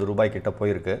 409 ரூபாய் கிட்ட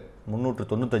போயிருக்கு.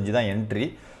 395 தான் என்ட்ரி.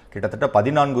 கிட்டத்தட்ட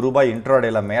 14 ரூபாய்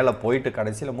இன்ட்ராடேல மேலே போயிட்டு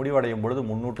கடைசியில் முடிவடையும் பொழுது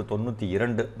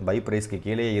 392 பை ப்ரைஸ்க்கு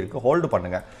கீழே இருக்குது. ஹோல்டு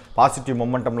பண்ணுங்கள். பாசிட்டிவ்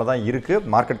மொமெண்டமில் தான் இருக்குது.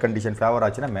 மார்க்கெட் கண்டிஷன் ஃபேவர்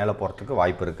ஆச்சுன்னா மேலே போகிறதுக்கு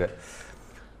வாய்ப்பு இருக்குது.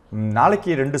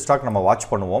 நாளைக்கு 2 ஸ்டாக் நம்ம வாட்ச்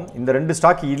பண்ணுவோம். இந்த 2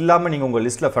 ஸ்டாக் இல்லாமல் நீங்கள் உங்கள்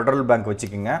லிஸ்ட்டில் ஃபெடரல் பேங்க்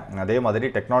வச்சுக்கோங்க. அதே மாதிரி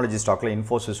டெக்னாலஜி ஸ்டாக்கில்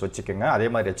இன்ஃபோசிஸ் வச்சுக்கோங்க. அதே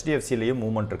மாதிரி HDFCலேயும்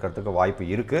மூவ்மெண்ட் இருக்கிறதுக்கு வாய்ப்பு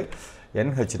இருக்குது.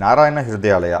 NH நாராயண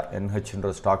ஹிருதயாலயா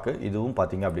NHன்ற ஸ்டாக்கு இதுவும்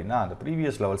பார்த்தீங்க அப்படின்னா அந்த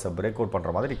ப்ரீவியஸ் லெவல்ஸை பிரேக் அவுட்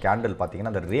பண்ணுற மாதிரி கேண்டில்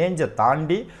பார்த்தீங்கன்னா அந்த ரேஞ்சை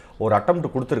தாண்டி ஒரு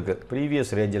அட்டம்ப்ட் கொடுத்துருக்கு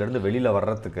ப்ரீவியஸ் ரேஞ்சிலேருந்து வெளியில்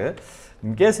வர்றதுக்கு.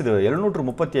 இன்கேஸ் இது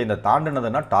 735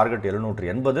 தாண்டினதுன்னா டார்கெட்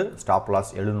 780, ஸ்டாப்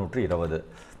லாஸ் 720.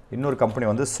 இன்னொரு கம்பெனி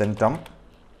வந்து சென்டம்.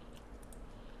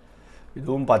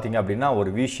 இதுவும் பார்த்தீங்க அப்படின்னா ஒரு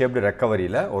வி ஷேப்டு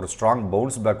ரெக்கவரியில் ஒரு ஸ்ட்ராங்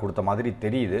பவுன்ஸ் பேக் கொடுத்த மாதிரி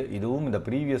தெரியுது. இதுவும் இந்த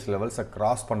ப்ரீவியஸ் லெவல்ஸை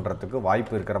கிராஸ் பண்ணுறதுக்கு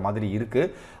வாய்ப்பு இருக்கிற மாதிரி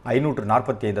இருக்குது.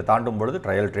 545 தாண்டும் பொழுது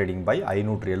trial trading by,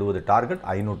 570 target,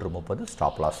 530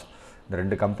 stop loss. இந்த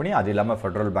 2 கம்பெனி. அது இல்லாமல்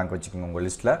ஃபெடரல் பேங்க் வச்சுக்கோங்க உங்கள்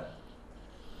லிஸ்ட்டில்.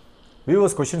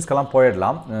 வியூவர்ஸ் கொஷின்ஸ்க்கெல்லாம்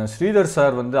போயிடலாம். ஸ்ரீதர்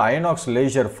சார் வந்து ஐநாக்ஸ்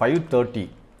லேசர் 530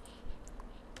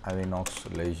 ஐநாக்ஸ்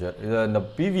லேசர் இது இந்த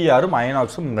பிவிஆரும்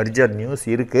ஐநாக்ஸும் மெர்ஜர் நியூஸ்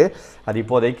இருக்குது. அது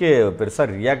இப்போதைக்கு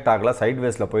பெருசாக ரியாக்ட் ஆகலை,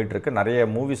 சைட்வேஸில் போயிட்டுருக்கு. நிறைய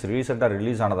மூவிஸ் ரீசெண்டாக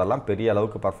ரிலீஸ் ஆனதெல்லாம் பெரிய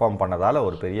அளவுக்கு பர்ஃபார்ம் பண்ணதால்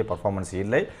ஒரு பெரிய பர்ஃபார்மன்ஸ்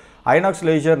இல்லை. ஐநாக்ஸ்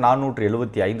லேசர்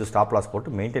 475 ஸ்டாப் லாஸ்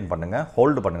போட்டு மெயின்டைன் பண்ணுங்கள்,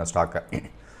 ஹோல்டு பண்ணுங்கள் ஸ்டாக்கை.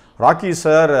 Rakhi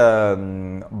sir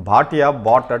Bhatia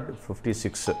pot at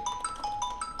 56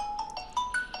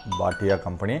 Bhatia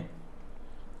company.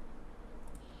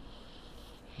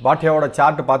 பாட்டியாவோட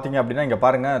chart பார்த்தீங்க அப்படின்னா இங்கே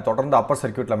பாருங்கள் தொடர்ந்து அப்பர்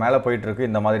சர்க்யூட்டில் மேலே போயிட்டுருக்கு.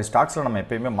 இந்த மாதிரி ஸ்டாக்ஸில் நம்ம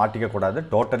எப்பயுமே மாட்டிக்கக்கூடாது.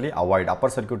 Totally avoid.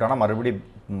 அப்பர் சர்க்யூட் ஆனால் மறுபடியும்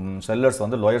செல்லர்ஸ்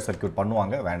வந்து லோயர் சர்க்யூட்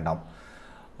பண்ணுவாங்க, வேண்டாம்.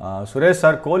 Suresh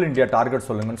sir goal India target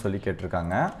சொல்லுங்கன்னு சொல்லி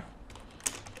கேட்டிருக்காங்க.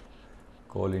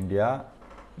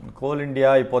 கோல்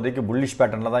இண்டியா இப்போதைக்கு புல்லிஷ்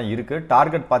பேட்டர்னில் தான் இருக்குது.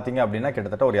 டார்கெட் பார்த்தீங்க அப்படின்னா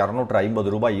கிட்டத்தட்ட ஒரு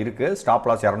 250 ரூபாய் இருக்குது. ஸ்டாப்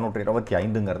லாஸ்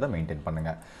 225ங்கிறத மெயின்டைன்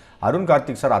பண்ணுங்கள். அருண்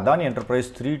கார்த்திக் சார் அதானி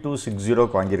என்டர்பிரைஸ் 3260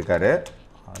 வாங்கியிருக்காரு.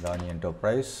 அதானி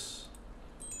என்டர்பிரைஸ்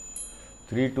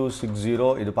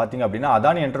 3260 இது பார்த்தீங்க அப்படின்னா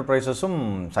அதானி என்டர்பிரைஸஸும்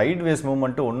சைட்வேஸ்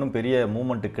மூவ்மெண்ட்டு ஒன்றும் பெரிய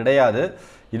மூவ்மெண்ட்டு கிடையாது.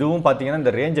 இதுவும் பார்த்தீங்கன்னா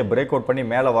இந்த ரேஞ்சை பிரேக் அவுட் பண்ணி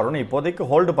மேலே வரணும். இப்போதைக்கு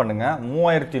ஹோல்டு பண்ணுங்கள்.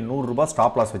 3100 ரூபாய்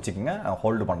ஸ்டாப் லாஸ் வச்சுக்கோங்க,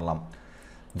 ஹோல்டு பண்ணலாம்.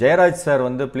 ஜெயராஜ் சார்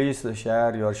வந்து please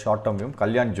share your short term view.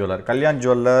 Kalyan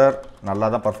jeweller நல்லா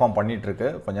தான் பர்ஃபார்ம் பண்ணிகிட்ருக்கு.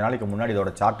 கொஞ்ச நாளைக்கு முன்னாடி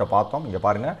இதோட சார்ட்டை பார்த்தோம். இங்கே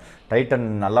பாருங்கள் டைட்டன்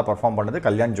நல்லா பர்ஃபார்ம் பண்ணுது,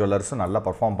 கல்யாண் ஜுவல்லர்ஸும் நல்லா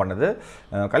பர்ஃபார்ம் பண்ணுது.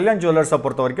 கல்யாண் ஜுவல்லர்ஸை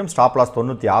பொறுத்த வரைக்கும் ஸ்டாப் லாஸ்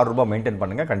 96 ரூபாய் மெயின்டைன்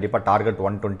பண்ணுங்கள். கண்டிப்பாக டார்கெட்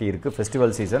 120 இருக்குது.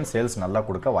 ஃபெஸ்டிவல் சீசன் சேல்ஸ் நல்லா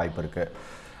கொடுக்க வாய்ப்பு இருக்குது.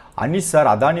 Anish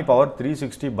sir Adani power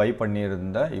 360 by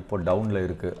பண்ணியிருந்த இப்போ டவுனில்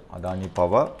இருக்குது.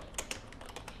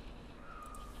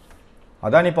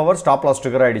 Adani power stop loss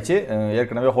trigger ஆகிடுச்சு.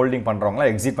 ஏற்கனவே ஹோல்டிங் பண்ணுறவங்களாம்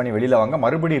எக்ஸிட் பண்ணி வெளியில் வாங்க,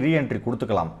 மறுபடியும் ரீஎன்ட்ரி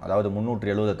கொடுத்துக்கலாம். அதாவது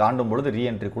 370 தாண்டும் பொழுது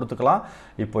ரீஎன்ட்ரி கொடுத்துக்கலாம்.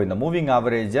 இப்போ இந்த மூவிங்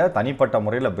ஆவரேஜை தனிப்பட்ட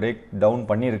முறையில் பிரேக் டவுன்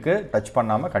பண்ணியிருக்கு. டச்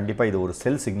பண்ணாமல் கண்டிப்பாக இது ஒரு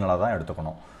செல் சிக்னலாக தான்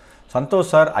எடுத்துக்கணும்.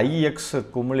 சந்தோஷ் சார் ஐஎக்ஸ்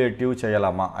குமுலேட்டிவ்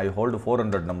செய்யலாமா? ஐ ஹோல்டு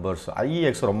 400 நம்பர்ஸ்.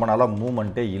 ஐஎக்ஸ் ரொம்ப நாளாக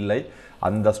மூவ்மெண்ட்டே இல்லை.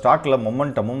 அந்த ஸ்டாக்கில்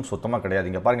மொமெண்டமும் சுத்தமாக கிடையாது.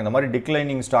 இங்கே பாருங்கள் இந்த மாதிரி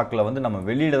டிக்ளைனிங் ஸ்டாக்கில் வந்து நம்ம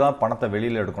வெளியில் தான் பணத்தை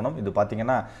வெளியில் எடுக்கணும். இது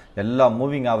பார்த்திங்கன்னா எல்லா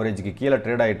மூவிங் ஆவரேஜுக்கு கீழே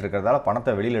ட்ரேட் ஆகிட்டு இருக்கிறதால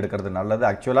பணத்தை வெளியில் எடுக்கிறது நல்லது.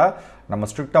 ஆக்சுவலாக நம்ம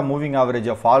ஸ்ட்ரிக்டாக மூவிங்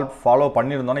ஆவரேஜை ஃபாலோ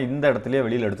பண்ணியிருந்தோன்னா இந்த இடத்துலையே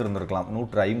வெளியில் எடுத்துருந்துருக்கலாம்.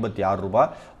 156 ரூபாய்,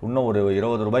 இன்னும் ஒரு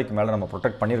 20 ரூபாய்க்கு மேலே நம்ம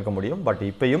ப்ரொடெக்ட் பண்ணியிருக்க முடியும். பட்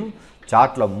இப்போயும்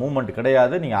சார்ட்டில் மூவ்மெண்ட்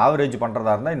கிடையாது. நீங்கள் ஆவரேஜ்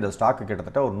பண்ணுறதா இருந்தால் இந்த ஸ்டாக்கு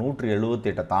கிட்டத்தட்ட ஒரு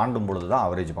 178 தாண்டும் பொழுது தான்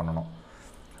ஆவரேஜ் பண்ணணும்.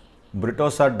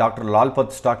 பிரிட்டோசா டாக்டர்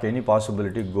லால்பத் ஸ்டாக் எனி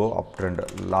பாசிபிலிட்டி கோ அப் ட்ரெண்ட்.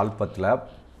 லால்பத்தில்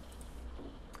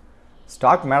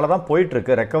ஸ்டாக் மேலே தான்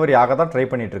போயிட்டுருக்கு, ரெக்கவரி ஆக தான் ட்ரை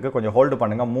பண்ணிகிட்ருக்கு. கொஞ்சம் ஹோல்டு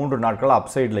பண்ணுங்கள். 3 நாட்கள்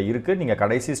அப் சைடில் இருக்குது. நீங்கள்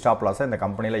கடைசி ஸ்டாப் லாஸை இந்த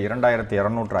கம்பெனியில்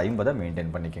 2250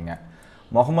 மெயின்டைன் பண்ணிக்கோங்க.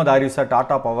 Mohammed Arifa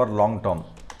Tata power long term.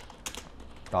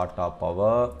 Tata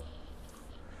power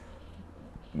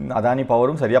Adani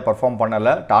பவரும் சரியாக பர்ஃபார்ம்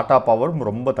பண்ணலை. டாடா பவரும்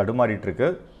ரொம்ப தடுமாறிட்டுருக்கு.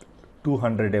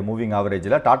 200 moving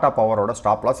ஆவரேஜில் Tata பவரோட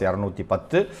stop loss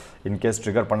 210. In case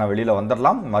trigger பண்ண வெளியில்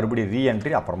வந்துடலாம், மறுபடியும்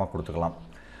ரீஎன்ட்ரி அப்புறமா கொடுத்துக்கலாம்.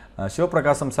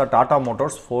 Sivaprakasam sir Tata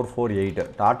Motors 448.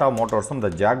 டாடா மோட்டார்ஸும் இந்த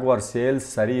ஜாக்வார் சேல்ஸ்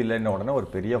சரியில்லைன்னு உடனே ஒரு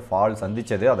பெரிய ஃபால்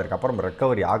சந்தித்தது. அதற்கப்புறம்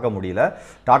ரெக்கவரி ஆக முடியல.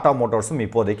 டாடா மோட்டார்ஸும்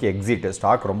இப்போதைக்கு எக்ஸிட்.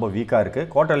 ஸ்டாக் ரொம்ப வீக்காக இருக்குது.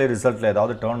 குவார்ட்டர்லி ரிசல்ட்டில்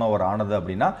ஏதாவது டேர்ன் ஓவர் ஆனது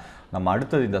அப்படின்னா நம்ம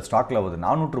அடுத்தது இந்த ஸ்டாக்கில் ஒரு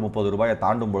 430 ரூபாயை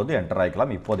தாண்டும் பொழுது என்டர்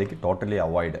ஆகிக்கலாம். இப்போதைக்கு totally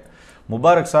avoid.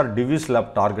 Mubarak sir TVS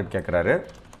lab target கேட்குறாரு.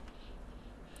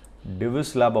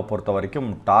 டிவிஸ் லேபை பொறுத்த வரைக்கும்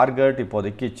டார்கெட்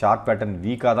இப்போதைக்கு சார்ட் பேட்டர்ன்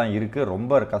வீக்காக தான் இருக்குது.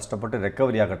 ரொம்ப கஷ்டப்பட்டு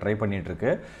ரெக்கவரியாக ட்ரை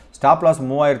பண்ணிகிட்ருக்கு. ஸ்டாப் லாஸ்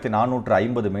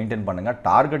 3450 மெயின்டைன் பண்ணுங்கள்.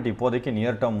 டார்கெட் இப்போதைக்கு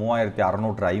நியர் டேர்ம்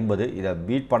 3650. இதை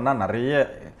பீட் பண்ணால் நிறைய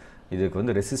இதுக்கு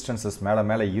வந்து ரெசிஸ்டன்சஸ்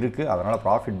மேலே இருக்குது. அதனால்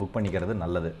ப்ராஃபிட் புக் பண்ணிக்கிறது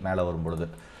நல்லது மேலே வரும்பொழுது.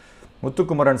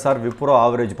 முத்துக்குமரன் சார் விப்ரோ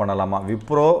ஆவரேஜ் பண்ணலாமா?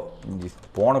 விப்ரோ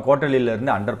போன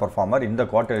குவார்ட்டர்லியிலேருந்து அண்டர் பர்ஃபார்மர், இந்த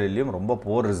குவார்ட்டர்லியும் ரொம்ப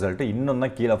போர் ரிசல்ட், இன்னும்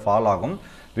தான் கீழே ஃபால் ஆகும்.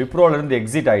 விப்ரோலேருந்து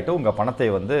எக்ஸிட் ஆகிட்டு உங்கள் பணத்தை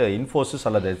வந்து இன்ஃபோசிஸ்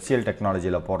அல்லது HCL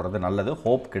டெக்னாலஜியில் போடுறது நல்லது.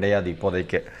 ஹோப் கிடையாது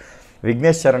இப்போதைக்கு.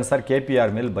 விக்னேஷ் சரண் sir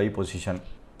KPR mill by position.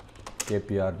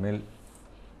 KPR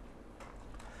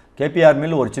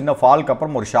mill ஒரு சின்ன ஃபால்க்கு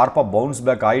அப்புறம் ஒரு ஷார்ப்பாக பவுன்ஸ்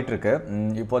பேக் ஆகிட்டு இருக்கு.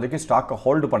 இப்போதைக்கு ஸ்டாக்கை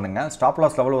ஹோல்டு பண்ணுங்கள். ஸ்டாப்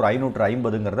லாஸ் லெவல் ஒரு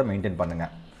 550ங்கிறத மெயின்டைன்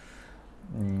பண்ணுங்கள்.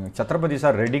 Chhatrapati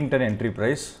sir Redington entry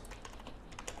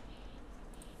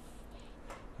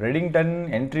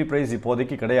price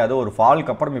இப்போதைக்கு கிடையாது. ஒரு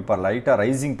ஃபால்க்கு அப்புறம் இப்போ லைட்டாக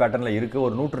ரைசிங் பேட்டர்னில் இருக்குது.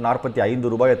 ஒரு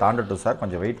 145 ரூபாயை தாண்டட்டும் சார்,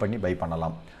 கொஞ்சம் வெயிட் பண்ணி பை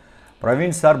பண்ணலாம்.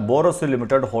 Praveen sir Borosil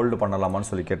limited hold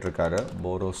பண்ணலாமான்னு சொல்லி கேட்டிருக்காரு.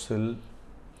 போரோசில்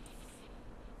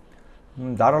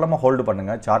தாராளமாக ஹோல்டு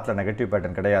பண்ணுங்கள். சார்ட்டில் நெகட்டிவ்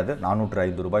பேட்டர்ன் கிடையாது.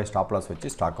 405 ரூபாய் ஸ்டாப் லாஸ் வச்சு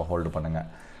ஸ்டாக்கை ஹோல்டு பண்ணுங்கள்.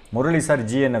 Murali sir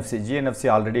GNFC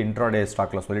already intraday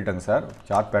ஸ்டாக்கில் சொல்லிட்டேங்க சார்.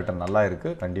 சார்ட் பேட்டர்ன் நல்லா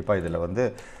இருக்குது. கண்டிப்பாக இதில் வந்து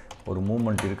ஒரு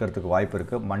மூவ்மெண்ட் இருக்கிறதுக்கு வாய்ப்பு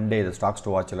இருக்குது. மண்டே இது ஸ்டாக்ஸ்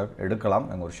டு வாட்சில் எடுக்கலாம்.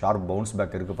 அங்கே ஒரு ஷார்ப் பவுன்ஸ்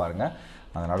பேக் இருக்குது பாருங்கள்.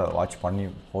 அதனால் வாட்ச் பண்ணி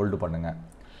ஹோல்டு பண்ணுங்கள்.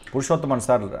 புருஷோத்தமன்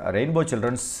சார் ரெயின்போ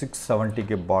சில்ட்ரன்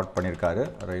 670க்கு பாட் பண்ணியிருக்காரு.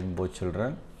 ரெயின்போ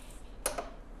சில்ட்ரன்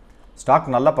ஸ்டாக்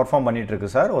நல்லா பர்ஃபார்ம் பண்ணிகிட்டு இருக்கு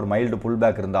சார். ஒரு மைல்டு புல்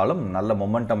பேக் இருந்தாலும் நல்ல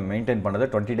மொமெண்டம் மெயின்டைன் பண்ணுது.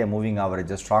 20 டே மூவிங்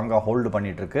ஆவரேஜ் ஸ்ட்ராங்காக ஹோல்டு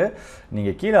பண்ணிகிட்டு இருக்கு.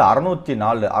 நீங்கள் கீழே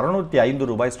 605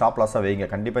 ரூபாய் ஸ்டாப் லாஸாக வைங்க.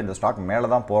 கண்டிப்பாக இந்த ஸ்டாக் மேலே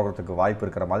தான் போகிறதுக்கு வாய்ப்பு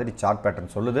இருக்கிற மாதிரி சார்ட்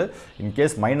பேட்டர்ன் சொல்லுது.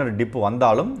 இன்கேஸ் மைனர் டிப்பு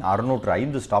வந்தாலும்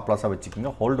 605 ஸ்டாப் லாஸாக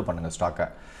வச்சுக்கோங்க. ஹோல்டு பண்ணுங்கள் ஸ்டாக்கை.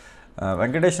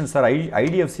 Venkatesan sir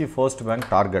IDFC first bank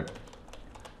target.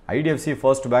 IDFC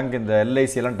first bank இந்த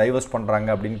LIC எல்லாம் டைவர்ஸ்ட் பண்ணுறாங்க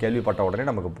அப்படின்னு கேள்விப்பட்ட உடனே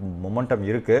நமக்கு மொமெண்டம்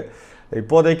இருக்குது.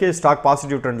 இப்போதைக்கு ஸ்டாக்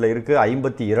பாசிட்டிவ் ட்ரெண்டில் இருக்குது.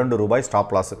 52 ரூபாய்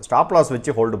ஸ்டாப் லாஸ்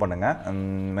வச்சு ஹோல்டு பண்ணுங்கள்.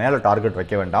 மேலே டார்கெட்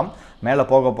வைக்க வேண்டாம். மேலே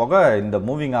போக போக இந்த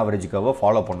மூவிங் ஆவரேஜுக்காக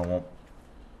ஃபாலோ பண்ணுவோம்.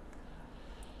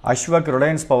 அஸ்வக்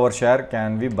Reliance power share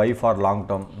can we by for long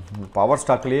term. Power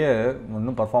ஸ்டாக்லேயே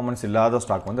இன்னும் பர்ஃபார்மன்ஸ் இல்லாத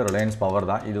ஸ்டாக் வந்து ரிலையன்ஸ் பவர்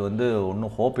தான். இது வந்து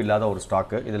ஒன்றும் ஹோப் இல்லாத ஒரு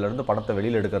ஸ்டாக்கு. இதிலேருந்து பணத்தை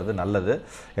வெளியில் எடுக்கிறது நல்லது.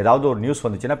 ஏதாவது ஒரு நியூஸ்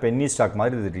வந்துச்சுன்னா பென்னி ஸ்டாக்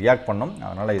மாதிரி இது ரியாக்ட் பண்ணும்.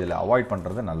 அதனால் இதில் அவாய்ட்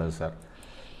பண்ணுறது நல்லது sir.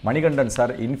 Manikandan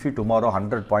sir Infy tomorrow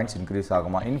 100 points increase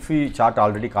ஆகுமா? Infy chart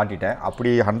already காட்டிட்டேன். அப்படி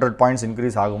 100 பாயிண்ட்ஸ்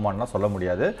இன்க்ரீஸ் ஆகுமான்னா சொல்ல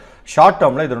முடியாது. ஷார்ட்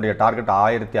டேர்மில் இதனுடைய டார்கெட்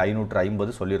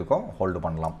 1550 சொல்லியிருக்கோம். ஹோல்டு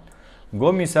பண்ணலாம்.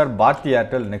 Komi sir Bharathi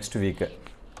Airtel next week.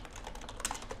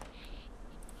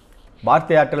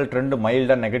 Bharathi Airtel trend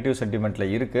மைல்டாக நெகட்டிவ்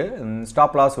சென்டிமெண்ட்டில் இருக்குது.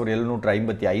 ஸ்டாப் லாஸ் ஒரு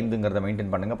 755ங்கிறத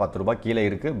மெயின்டைன் பண்ணுங்கள். 10 ரூபாய் கீழே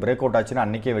இருக்குது. பிரேக் அவுட் ஆச்சுன்னா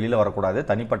அன்றைக்கே வெளியில் வரக்கூடாது.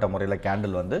 தனிப்பட்ட முறையில்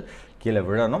கேண்டில் வந்து கீழே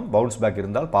விழணும். பவுன்ஸ் பேக்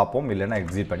இருந்தால் பார்ப்போம், இல்லைன்னா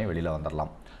எக்ஸிட் பண்ணி வெளியில்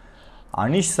வந்துடலாம்.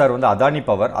 அனீஷ் சார் வந்து அதானி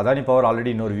பவர்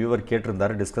ஆல்ரெடி இன்னொரு வியூவர்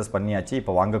கேட்டிருந்தாரு, டிஸ்கஸ் பண்ணியாச்சு.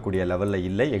 இப்போ வாங்கக்கூடிய லெவலில்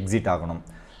இல்லை, எக்ஸிட் ஆகணும்.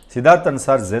 Siddharthan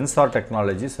sir Zensar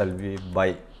technology Selvi by.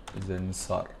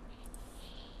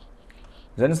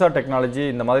 Zensar technology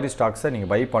இந்த மாதிரி ஸ்டாக்ஸை நீங்கள்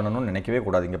பை பண்ணணும்னு நினைக்கவே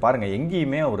கூடாது. இங்கே பாருங்கள்,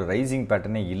 எங்கேயுமே ஒரு ரைசிங்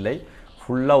பேட்டர்னே இல்லை.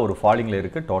 ஃபுல்லாக ஒரு ஃபாலிங்கில்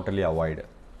இருக்குது. Totally avoid.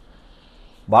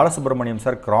 Balasubramaniam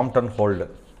sir Crompton hold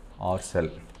R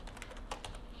செல்.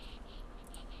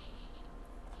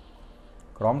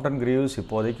 கிராம்ப்டன் கிரீவ்ஸ்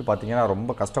இப்போதைக்கு பார்த்தீங்கன்னா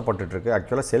ரொம்ப கஷ்டப்பட்டுருக்கு.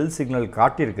 ஆக்சுவலாக செல் சிக்னல்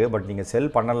காட்டியிருக்கு. பட் நீங்கள் செல்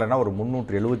பண்ணலைன்னா ஒரு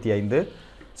 375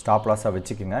 ஸ்டாப் லாஸாக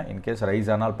வச்சுக்கோங்க. இன்கேஸ் ரைஸ்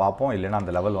ஆனால் பார்ப்போம், இல்லைன்னா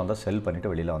அந்த லெவல் வந்தால் செல்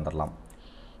பண்ணிவிட்டு வெளியில் வந்துடலாம்.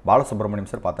 பாலசுப்ரமணியம்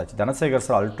சார் பார்த்தாச்சு. தனசேகர்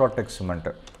சார் அல்ட்ராடெக்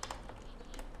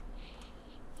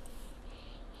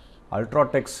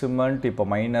சிமெண்ட் இப்போ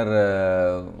மைனர்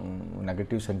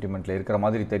நெகட்டிவ் சென்டிமெண்ட்டில் இருக்கிற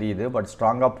மாதிரி தெரியுது. பட்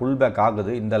ஸ்ட்ராங்காக புல் பேக்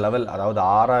ஆகுது. இந்த லெவல் அதாவது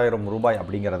 6000 ரூபாய்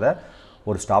அப்படிங்கிறத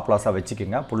ஒரு ஸ்டாப் லாஸாக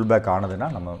வச்சுக்கோங்க. புல் பேக் ஆனதுன்னா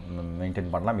நம்ம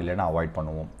மெயின்டைன் பண்ணலாம், இல்லைன்னா அவாய்ட்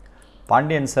பண்ணுவோம்.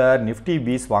 பாண்டியன் சார் நிஃப்டி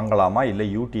பீஸ் வாங்கலாமா இல்லை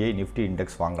UTI நிஃப்டி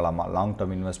இண்டெக்ஸ் வாங்கலாமா? Long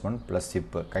term investment plus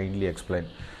chip kindly explain.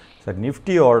 Sir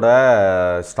நிஃப்டியோட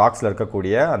ஸ்டாக்ஸில்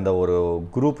இருக்கக்கூடிய அந்த ஒரு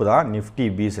குரூப் தான் நிஃப்டி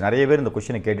பீஸ். நிறைய பேர் இந்த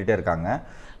கொஷினை கேட்டுகிட்டே இருக்காங்க.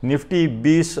 நிஃப்டி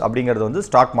பீஸ் அப்படிங்கிறது வந்து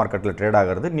ஸ்டாக் மார்க்கெட்டில் ட்ரேட்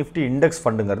ஆகிறது. நிஃப்டி இண்டெக்ஸ்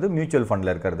ஃபண்டுங்கிறது மியூச்சுவல்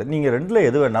ஃபண்டில் இருக்கிறது. நீங்கள் ரெண்டில்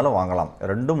எது வேணாலும் வாங்கலாம்.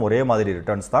 ரெண்டும் ஒரே மாதிரி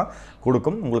ரிட்டர்ன்ஸ் தான்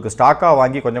கொடுக்கும். உங்களுக்கு ஸ்டாக்காக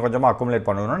வாங்கி கொஞ்சம் கொஞ்சமாக அக்குமுலேட்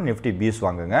பண்ணணும்னா நிஃப்டி பீஸ்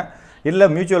வாங்குங்க. இல்லை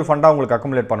மியூச்சுவல் ஃபண்டாக உங்களுக்கு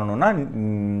அக்குமுலேட் பண்ணணும்னா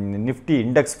நிஃப்டி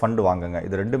இண்டெக்ஸ் ஃபண்டு வாங்குங்க.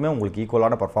 இது ரெண்டுமே உங்களுக்கு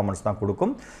ஈக்குவலான பர்ஃபார்மன்ஸ் தான்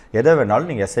கொடுக்கும். எதை வேணாலும்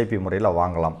நீங்கள் SIP முறையில்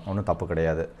வாங்கலாம், ஒன்றும் தப்பு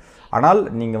கிடையாது. ஆனால்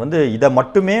நீங்கள் வந்து இதை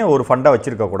மட்டுமே ஒரு ஃபண்டாக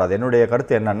வச்சுருக்கக்கூடாது. என்னுடைய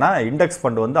கருத்து என்னென்னா, இண்டெக்ஸ்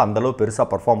ஃபண்டு வந்து அந்தளவு பெருசாக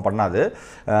பர்ஃபார்ம் பண்ணாது.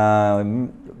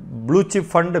 Blue chip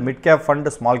fund, mid cap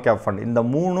fund, small cap fund, இந்த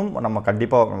மூணும் நம்ம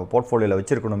கண்டிப்பாக நம்ம போர்ட்ஃபோலியோவில்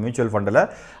வச்சுருக்கணும் மியூச்சுவல் ஃபண்டில்.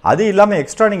 அது இல்லாமல்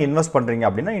எக்ஸ்ட்ரா நீங்கள் இன்வெஸ்ட் பண்ணுறீங்க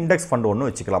அப்படின்னா இண்டெக்ஸ் ஃபண்டு ஒன்று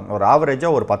வச்சுக்கலாம். ஒரு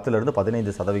ஆவரேஜாக ஒரு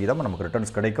 10-15% நமக்கு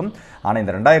ரிட்டர்ன்ஸ் கிடைக்கும். ஆனால்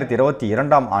இந்த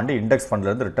 2022ஆம் ஆண்டு இண்டெக்ஸ்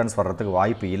ஃபண்ட்லேருந்து ரிட்டர்ன்ஸ் வர்றதுக்கு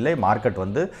வாய்ப்பு இல்லை. மார்க்கெட்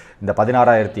வந்து இந்த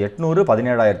 16,800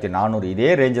 17,400 இதே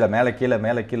ரேஞ்சில்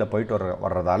மேலே கீழே போயிட்டு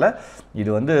வர்றதால இது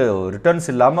வந்து ரிட்டர்ன்ஸ்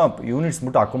இல்லாமல் யூனிட்ஸ்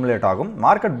மட்டும் அக்குமுலேட் ஆகும்.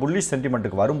 மார்க்கெட் புல்லிஷ்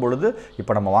சென்டிமெண்ட்டுக்கு வரும்பொழுது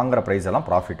இப்போ நம்ம வாங்குகிற ப்ரைஸ் எல்லாம்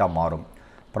ப்ராஃபிட்டாக மாறும்.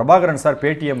 பிரபாகரன் சார்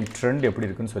பேடிஎம் ட்ரெண்ட் எப்படி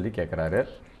இருக்குன்னு சொல்லி கேட்குறாரு.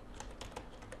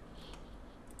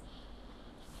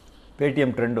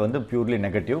 பேடிஎம் ட்ரெண்ட் வந்து purely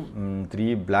negative. 3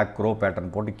 black grow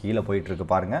pattern போட்டு கீழே போயிட்டுருக்கு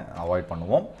பாருங்கள், அவாய்ட்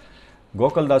பண்ணுவோம்.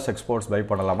 கோகுல்தாஸ் எக்ஸ்போர்ட்ஸ் பை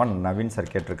பண்ணலாமா நவீன்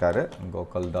சார் கேட்டிருக்காரு.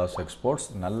 கோகுல்தாஸ் எக்ஸ்போர்ட்ஸ்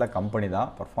நல்ல கம்பெனி தான்,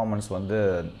 பர்ஃபார்மன்ஸ் வந்து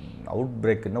அவுட்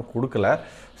பிரேக் இன்னும் கொடுக்கல,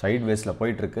 சைட் வேஸில்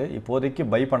போயிட்டுருக்கு. இப்போதைக்கு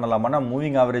பை பண்ணலாமான்னா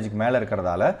மூவிங் ஆவரேஜுக்கு மேலே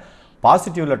இருக்கிறதால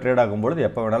பாசிட்டிவில் ட்ரேட் ஆகும்பொழுது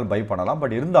எப்போ வேணாலும் பை பண்ணலாம்.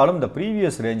 பட் இருந்தாலும் இந்த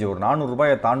ப்ரீவியஸ் ரேஞ்சு ஒரு 400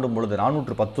 ரூபாயை தாண்டும் பொழுது,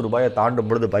 410 ரூபாயை தாண்டும்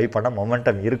பொழுது பை பண்ண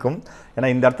மொமெண்டம் இருக்கும். ஏன்னா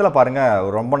இந்த இடத்துல பாருங்கள்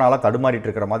ரொம்ப நாளாக தடுமாறிட்டு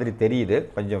இருக்கிற மாதிரி தெரியுது,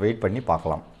 கொஞ்சம் வெயிட் பண்ணி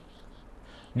பார்க்கலாம்.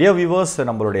 டியர் வியூவர்ஸ்,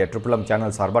 நம்மளுடைய ட்ரிபிள்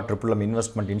சேனல் சார்பாக ட்ரிபிள்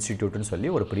இன்வெஸ்ட்மெண்ட் இன்ஸ்டிடியூட்னு சொல்லி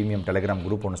ஒரு ப்ரீமியம் டெலிகிராம்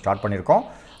குரூப் ஒன்று ஸ்டார்ட் பண்ணியிருக்கோம்.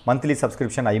 மந்த்லி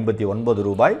சப்ஸ்கிரிப்ஷன் 59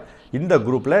 ரூபாய். இந்த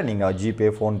குரூப்பில் நீங்கள் GPay,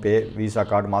 PhonePe, visa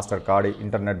card, master card,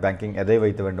 internet banking எதை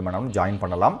வைத்து வேண்டுமானாலும் ஜாயின்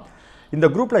பண்ணலாம். இந்த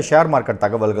குரூப்பில் ஷேர் மார்க்கெட்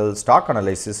தகவல்கள், stock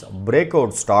analysis, break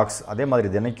out stocks, அதே மாதிரி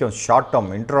தினைக்கும் ஷார்ட் டேர்ம்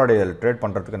இன்ட்ராடே ட்ரேட்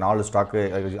பண்ணுறதுக்கு 4 ஸ்டாக்கு,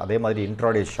 அதே மாதிரி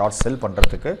இன்ட்ராடே ஷார்ட் செல்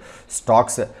பண்ணுறதுக்கு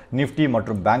ஸ்டாக்ஸ், நிஃப்டி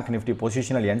மற்றும் bank Nifty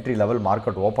positional entry level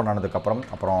market open ஆனதுக்கப்புறம்,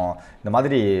 அப்புறம் இந்த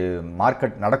மாதிரி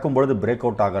மார்க்கெட் நடக்கும்பொழுது பிரேக்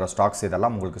அவுட் ஆகிற ஸ்டாக்ஸ்,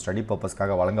 இதெல்லாம் உங்களுக்கு ஸ்டடி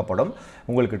பர்பஸ்க்காக வழங்கப்படும்.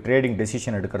 உங்களுக்கு ட்ரேடிங்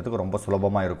டெசிஷன் எடுக்கிறதுக்கு ரொம்ப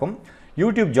சுலபமாக இருக்கும்.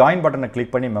 யூடியூப் ஜாயின் பட்டனை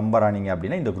கிளிக் பண்ணி மெம்பர் ஆனீங்க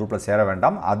அப்படின்னா இந்த குரூப்பில் சேர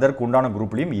வேண்டாம். அதற்கு உண்டான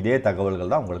குரூப்லேயும் இதே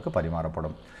தகவல்கள் தான் உங்களுக்கு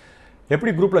பரிமாறப்படும்.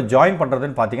 எப்படி குரூப்பில் ஜாயின்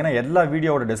பண்ணுறதுன்னு பார்த்தீங்கன்னா எல்லா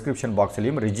வீடியோவோட டிஸ்கிரிப்ஷன்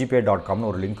பாக்ஸ்லையும் rijipay.comனு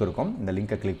ஒரு லிங்க் இருக்கும். இந்த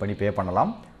லிங்கை கிளிக் பண்ணி பே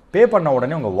பண்ணலாம். பே பண்ண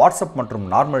உடனே உங்கள் வாட்ஸ்அப் மற்றும்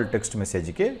நார்மல் டெக்ஸ்ட்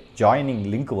மெசேஜுக்கு ஜாயினிங்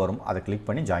லிங்க் வரும், அதை கிளிக்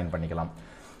பண்ணி ஜாயின் பண்ணிக்கலாம்.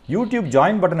 யூடியூப்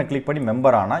ஜாயின் பட்டனை கிளிக் பண்ணி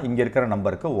மெம்பர் ஆனால் இங்கே இருக்கிற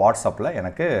நம்பருக்கு வாட்ஸ்அப்பில்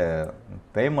எனக்கு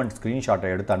பேமெண்ட்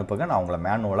ஸ்க்ரீன்ஷாட்டை எடுத்து அனுப்புங்க, நான் உங்களை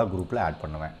மேனுவலாக குரூப்பில் ஆட்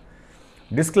பண்ணுவேன்.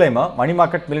 Disclaimer, money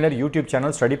market millionaire YouTube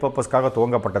channel study பர்பஸ்க்காக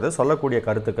துவங்கப்பட்டது. சொல்லக்கூடிய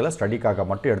கருத்துக்களை ஸ்டடிக்காக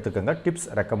மட்டும் எடுத்துக்கோங்க, டிப்ஸ்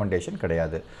ரெக்கமெண்டேஷன்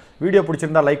கிடையாது. வீடியோ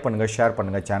பிடிச்சிருந்தால் லைக் பண்ணுங்கள், ஷேர்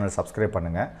பண்ணுங்கள், சேனல் சப்ஸ்கிரைப்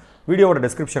பண்ணுங்கள். வீடியோவோட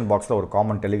டிஸ்கிரிப்ஷன் பாக்ஸில் ஒரு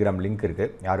காமன் டெலிகிராம் லிங்க்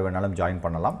இருக்குது, யார் வேணாலும் ஜாயின்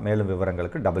பண்ணலாம். மேலும்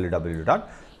விவரங்களுக்கு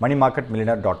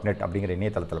www.moneymarketmillionaire.net அப்படிங்கிற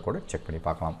இணையதளத்தில் கூட செக் பண்ணி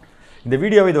பார்க்கலாம். இந்த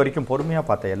வீடியோவை இது வரைக்கும் பொறுமையாக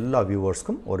பார்த்த எல்லா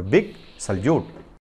வியூவர்ஸ்க்கும் ஒரு பிக் சல்யூட்.